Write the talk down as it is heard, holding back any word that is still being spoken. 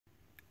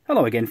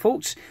Hello again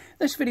folks,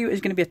 this video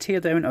is going to be a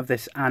teardown of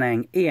this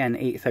Aneng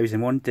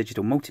AN8001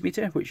 digital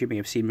multimeter, which you may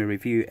have seen me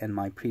review in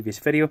my previous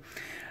video,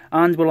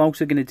 and we're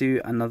also going to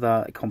do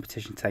another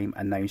competition time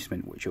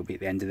announcement which will be at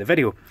the end of the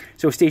video,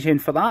 so stay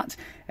tuned for that.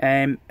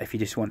 If you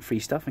just want free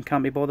stuff and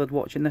can't be bothered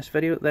watching this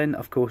video, then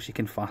of course you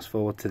can fast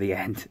forward to the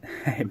end.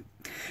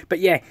 But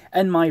yeah,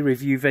 in my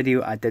review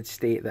video I did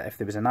state that if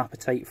there was an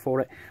appetite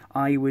for it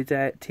I would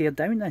tear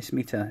down this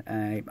meter,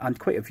 and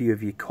quite a few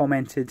of you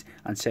commented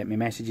and sent me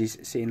messages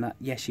saying that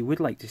yes, you would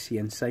like to see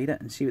inside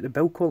it and see what the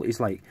build quality is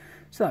like.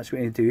 So that's what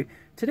we're going to do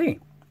today.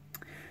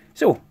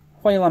 So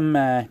while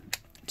I'm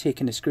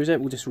taking the screws out,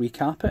 we'll just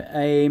recap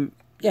it.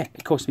 Yeah,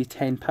 it cost me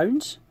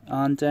 £10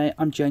 and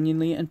I'm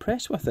genuinely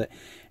impressed with it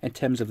in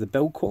terms of the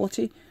build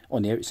quality,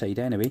 on the outside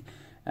anyway.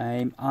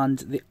 And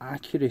the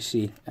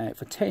accuracy.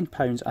 For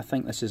 £10 I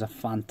think this is a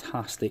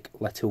fantastic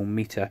little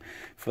meter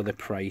for the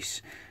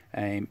price.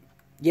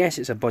 Yes,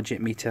 it's a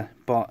budget meter,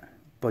 but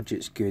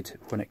budget's good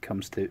when it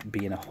comes to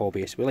being a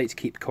hobbyist. We like to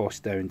keep costs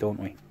down, don't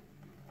we?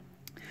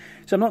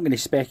 So I'm not going to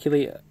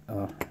speculate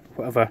or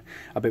whatever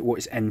about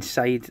what's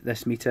inside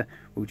this meter.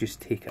 We'll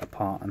just take it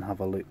apart and have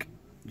a look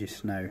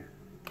just now,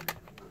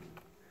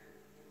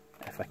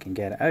 if I can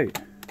get it out.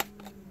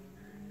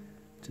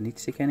 Do I need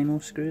to take any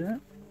more screws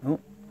out? Oh,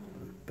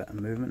 bit of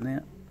movement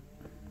there.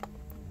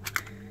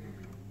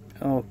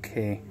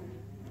 Okay,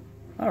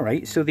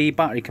 alright, so the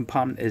battery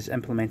compartment is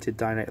implemented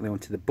directly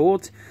onto the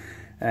board.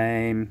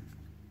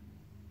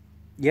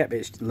 Yep,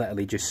 it's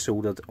literally just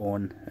soldered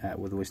on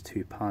with those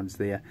two pads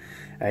there.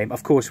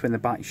 Of course, when the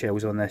back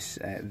shell's on this,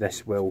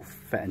 this will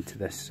fit into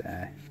this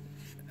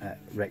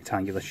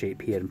rectangular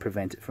shape here and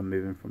prevent it from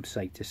moving from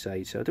side to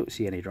side, so I don't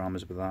see any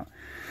dramas with that.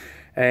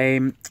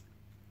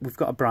 We've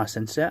got a brass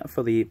insert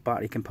for the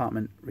battery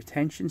compartment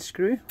retention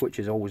screw, which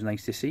is always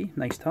nice to see.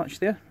 Nice touch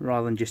there,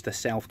 rather than just a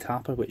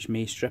self-tapper which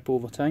may strip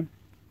over time.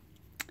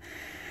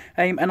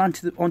 And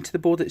onto the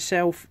board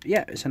itself,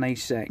 yeah, it's a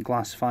nice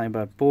glass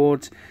fibre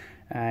board.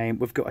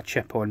 We've got a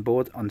chip-on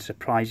board,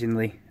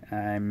 unsurprisingly.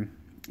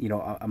 You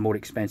know, a more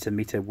expensive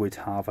meter would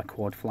have a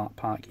quad flat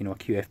pack, you know, a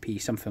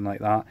QFP, something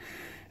like that.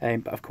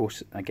 But of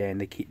course, again,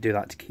 they do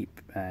that to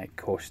keep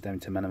costs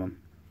down to minimum.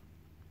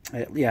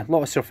 Yeah, a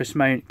lot of surface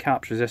mount,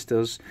 caps,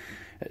 resistors,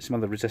 some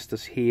other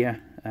resistors here.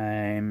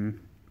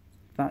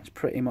 That's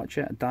pretty much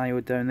it. A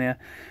diode down there.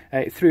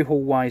 Through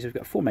hole wise, we've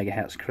got a 4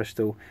 MHz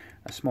crystal,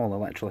 a small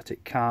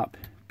electrolytic cap,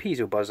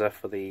 piezo buzzer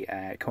for the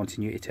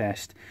continuity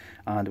test,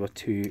 and with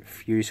two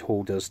fuse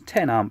holders,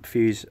 10 amp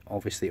fuse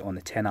obviously on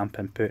the 10 amp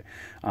input,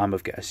 and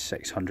we've got a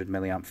 600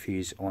 milliamp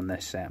fuse on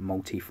this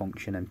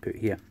multi-function input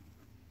here.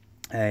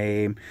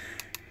 10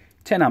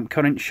 amp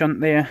current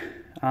shunt there,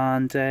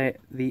 and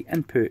the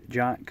input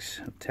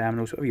jacks,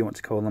 terminals, whatever you want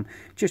to call them,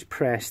 just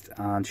pressed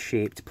and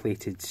shaped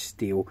plated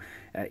steel.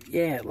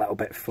 Yeah, a little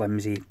bit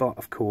flimsy, but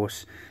of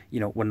course, you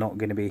know, we're not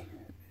going to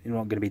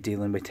be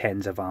dealing with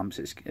tens of amps.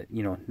 It's,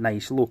 you know,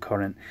 nice low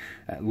current,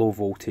 low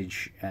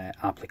voltage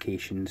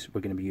applications we're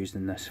going to be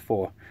using this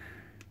for.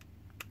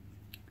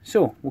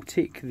 So we'll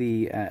take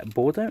the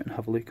board out and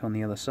have a look on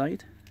the other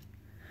side.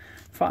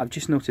 In fact, I've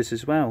just noticed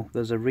as well,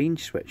 there's a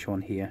range switch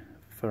on here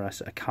for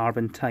a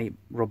carbon type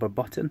rubber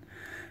button,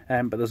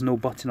 but there's no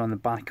button on the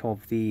back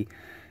of the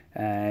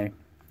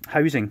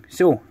housing.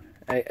 So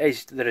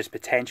there is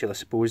potential, I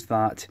suppose,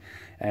 that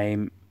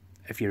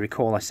if you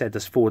recall, I said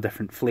there's 4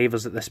 different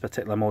flavours that this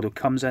particular model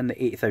comes in.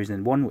 The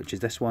 8001, which is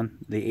this one,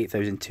 the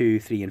 8002,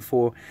 3 and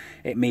 4.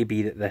 It may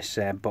be that this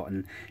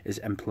button is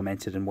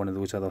implemented in one of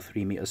those other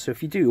 3 meters. So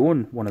if you do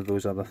own one of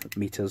those other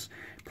meters,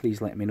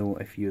 please let me know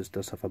if yours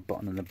does have a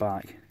button in the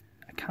back.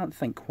 I can't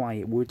think why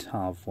it would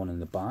have one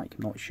in the back,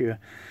 I'm not sure.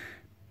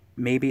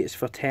 Maybe it's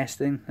for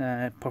testing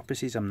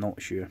purposes, I'm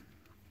not sure.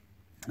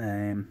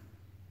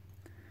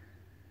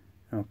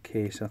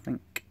 Okay, so I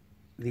think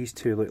these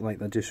two look like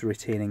they're just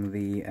retaining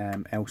the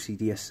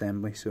LCD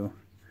assembly, so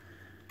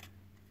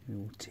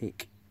we'll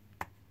take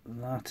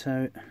that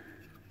out.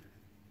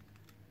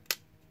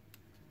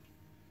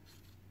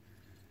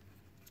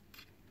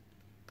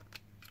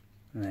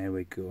 There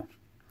we go.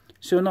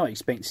 So not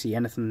expect to see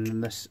anything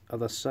on this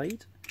other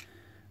side.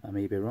 I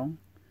may be wrong.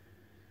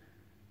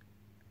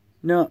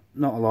 No,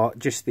 not a lot,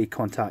 just the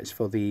contacts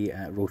for the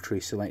rotary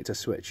selector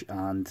switch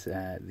and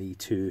the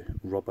 2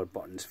 rubber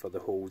buttons for the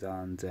hold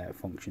and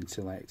function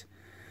select.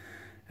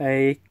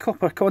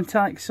 Copper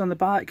contacts on the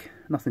back,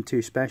 nothing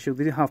too special.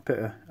 They do have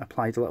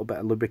applied a little bit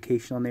of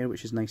lubrication on there,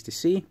 which is nice to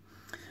see.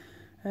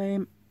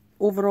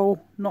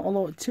 Overall, not a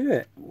lot to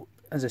it.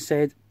 As I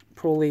said,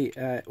 probably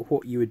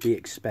what you would be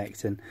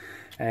expecting.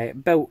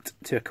 Built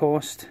to a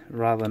cost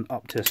rather than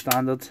up to a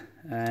standard.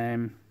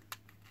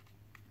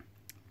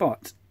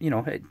 But, you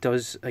know, it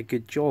does a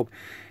good job.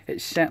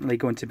 It's certainly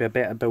going to be a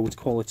better build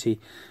quality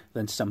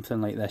than something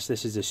like this.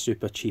 This is a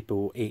super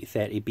cheapo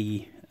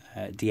 830B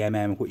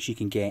DMM, which you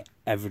can get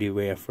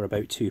everywhere for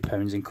about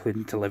 £2,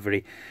 including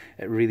delivery.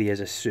 It really is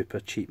a super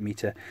cheap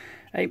meter.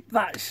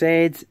 That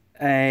said,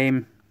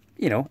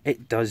 you know,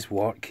 it does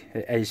work.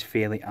 It is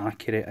fairly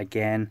accurate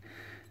again.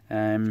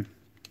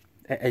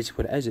 it is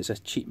what it is. It's a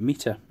cheap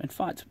meter. In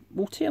fact,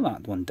 we'll tear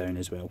that one down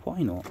as well.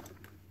 Why not?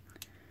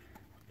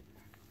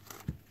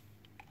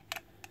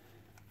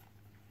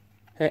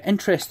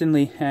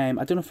 Interestingly, I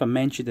don't know if I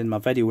mentioned in my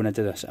video when I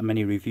did a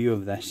mini review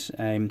of this,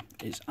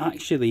 it's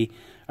actually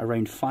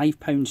around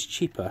 £5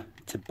 cheaper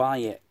to buy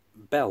it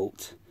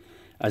built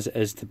as it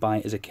is to buy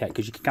it as a kit,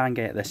 because you can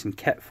get this in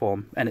kit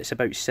form, and it's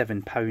about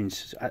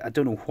 £7. I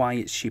don't know why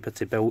it's cheaper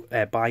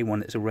to buy one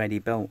that's already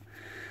built.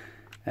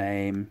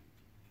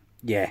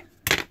 Yeah.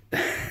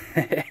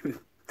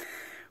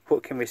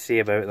 What can we say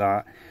about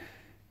that?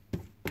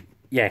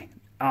 Yeah,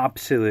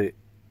 absolute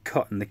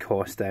cutting the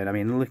cost down. I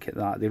mean, look at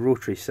that. The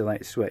rotary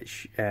select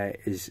switch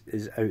is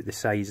out the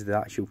size of the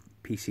actual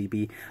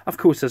PCB. Of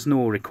course, there's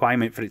no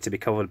requirement for it to be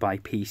covered by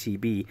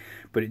PCB,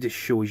 but it just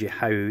shows you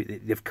how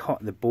they've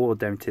cut the board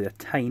down to a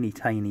tiny,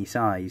 tiny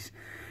size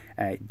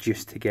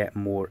just to get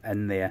more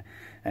in there.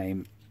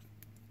 As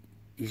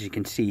you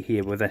can see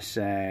here with this,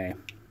 where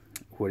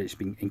it's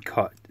been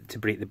cut to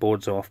break the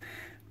boards off,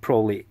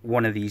 probably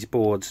one of these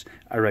boards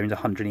around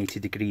 180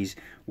 degrees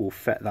will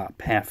fit that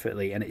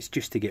perfectly, and it's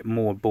just to get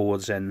more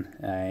boards in,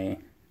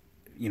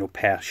 you know,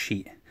 per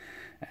sheet,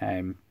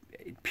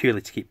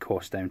 purely to keep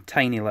costs down.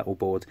 Tiny little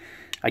board.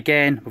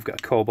 Again, we've got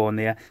a cob on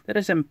there. There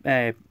is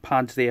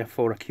pads there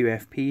for a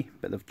QFP,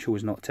 but they've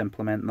chosen not to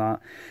implement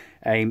that.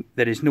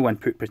 There is no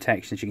input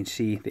protection. As you can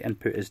see, the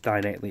input is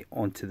directly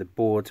onto the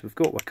board. We've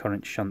got our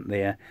current shunt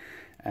there.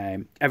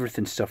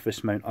 Everything's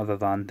surface mount other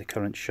than the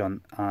current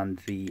shunt and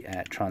the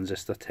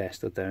transistor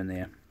tester down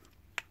there.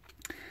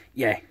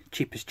 Yeah,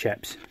 cheap as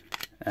chips.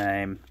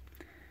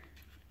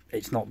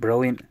 It's not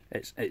brilliant,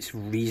 it's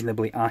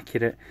reasonably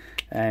accurate,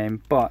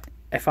 but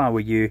if I were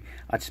you,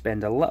 I'd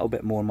spend a little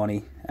bit more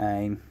money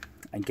and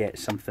get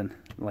something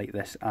like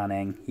this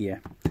Aneng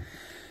here.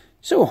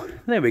 So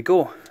there we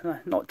go.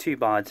 Not too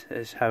bad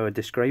is how I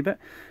describe it.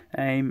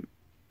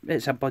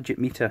 It's a budget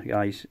meter,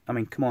 guys. I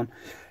mean, come on.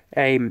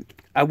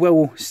 I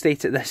will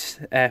state at this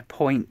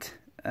point,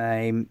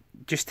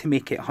 just to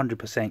make it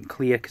 100%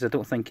 clear, because I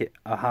don't think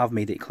I have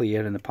made it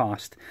clear in the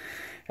past.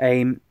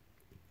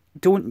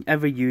 Don't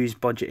ever use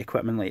budget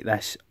equipment like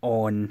this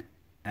on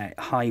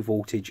high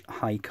voltage,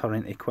 high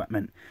current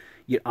equipment.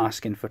 You're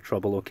asking for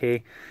trouble,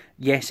 okay?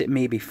 Yes, it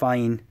may be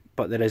fine,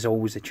 but there is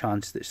always a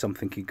chance that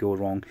something could go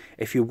wrong.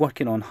 If you're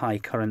working on high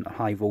current or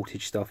high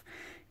voltage stuff,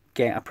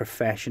 get a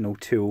professional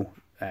tool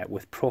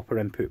with proper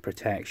input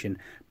protection,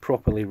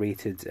 properly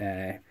rated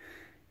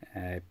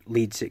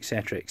leads,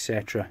 etc,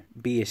 etc.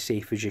 Be as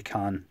safe as you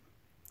can.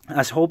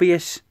 As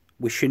hobbyists,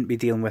 we shouldn't be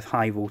dealing with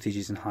high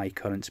voltages and high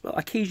currents, but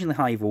occasionally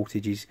high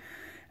voltages,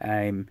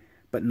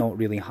 but not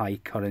really high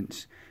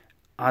currents.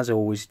 As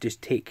always,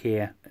 just take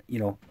care, you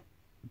know,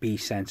 be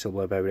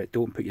sensible about it.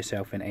 Don't put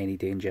yourself in any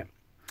danger.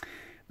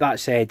 That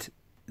said,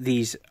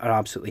 these are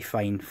absolutely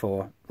fine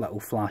for little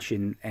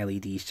flashing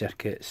LED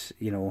circuits,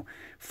 you know,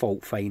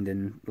 fault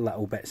finding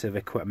little bits of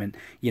equipment.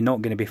 You're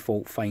not going to be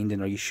fault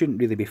finding, or you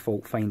shouldn't really be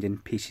fault finding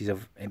pieces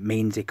of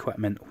mains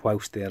equipment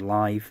whilst they're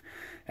live.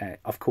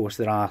 Of course,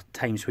 there are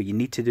times where you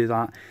need to do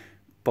that,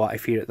 but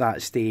if you're at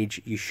that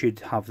stage, you should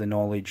have the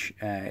knowledge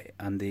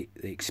and the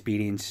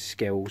experience,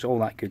 skills, all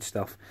that good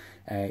stuff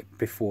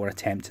before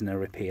attempting a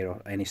repair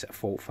or any sort of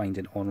fault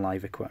finding on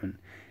live equipment.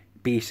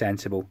 Be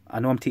sensible. I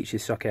know I'm teaching you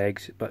to suck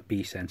eggs, but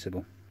be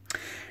sensible.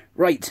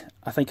 Right,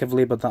 I think I've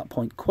laboured that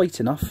point quite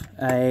enough.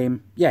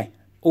 Yeah,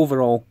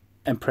 overall,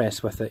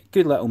 impressed with it.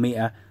 Good little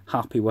meter,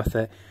 happy with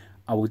it.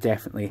 I will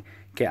definitely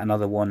get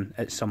another one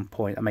at some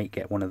point. I might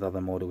get one of the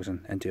other models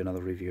and do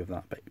another review of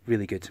that, but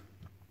really good.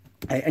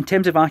 In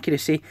terms of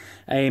accuracy,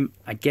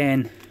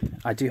 again,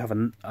 I do have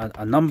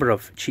a number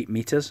of cheap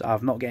meters.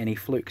 I've not got any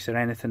flukes or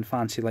anything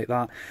fancy like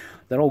that.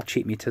 They're all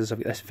cheap meters.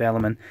 I've got this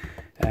Velleman,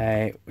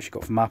 which I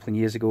got from Maplin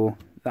years ago,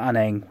 the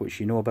Aneng, which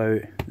you know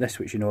about, this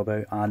which you know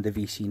about, and the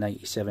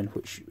VC97,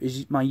 which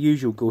is my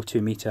usual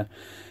go-to meter.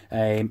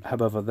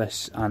 However,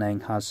 this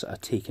Aneng has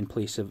taken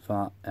place of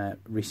that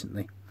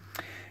recently.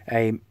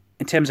 In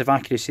terms of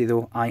accuracy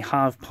though, I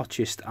have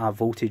purchased a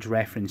voltage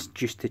reference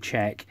just to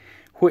check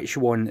which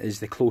one is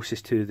the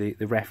closest to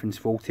the reference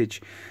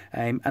voltage,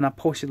 and I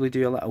possibly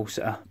do a little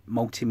sort of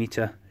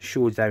multimeter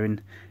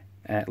showdown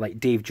like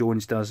Dave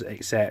Jones does,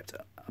 except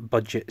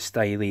budget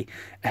styly.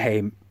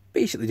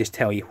 Basically just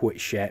tell you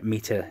which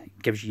meter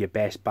gives you your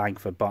best bang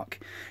for buck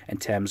in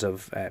terms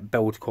of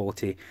build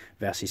quality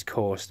versus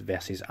cost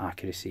versus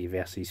accuracy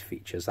versus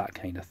features, that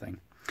kind of thing.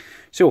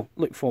 So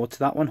look forward to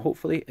that one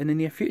hopefully in the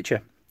near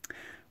future.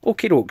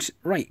 Okay dokes,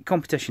 right,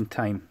 competition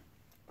time.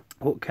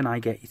 What can I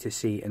get you to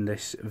see in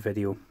this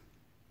video?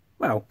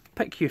 Well,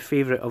 pick your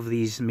favourite of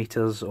these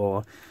meters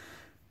or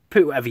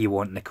put whatever you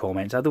want in the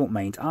comments. I don't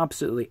mind.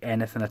 Absolutely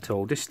anything at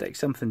all. Just stick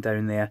something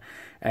down there.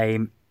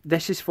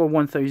 This is for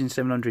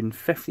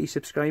 1,750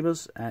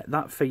 subscribers.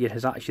 That figure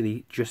has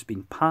actually just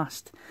been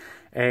passed.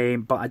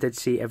 But I did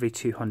say every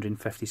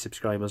 250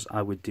 subscribers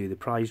I would do the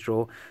prize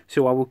draw.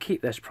 So I will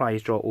keep this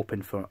prize draw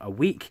open for a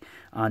week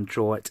and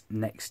draw it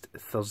next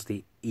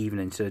Thursday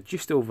evening, so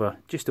just over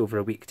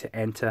a week to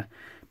enter.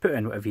 Put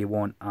in whatever you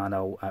want and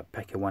I'll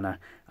pick a winner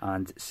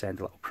and send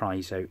a little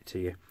prize out to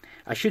you.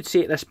 I should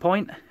say at this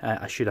point,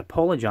 I should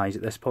apologise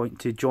at this point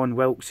to John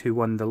Wilkes, who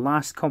won the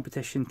last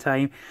competition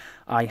time.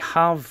 I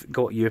have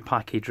got your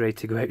package ready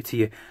to go out to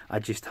you. I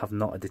just have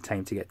not had the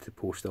time to get to the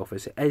post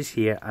office. It is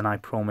here and I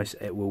promise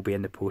it will be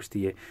in the post to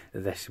you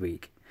this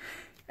week.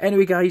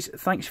 Anyway guys,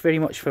 thanks very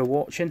much for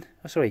watching.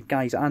 Oh, sorry,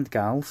 guys and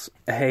gals.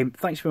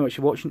 Thanks very much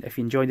for watching. If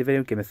you enjoyed the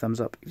video, give me a thumbs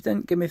up. If you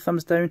didn't, give me a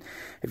thumbs down.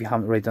 If you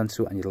haven't already done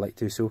so and you'd like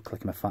to do so,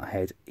 click my fat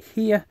head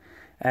here.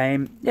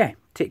 Yeah,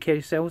 take care of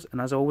yourselves,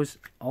 and as always,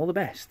 all the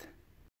best.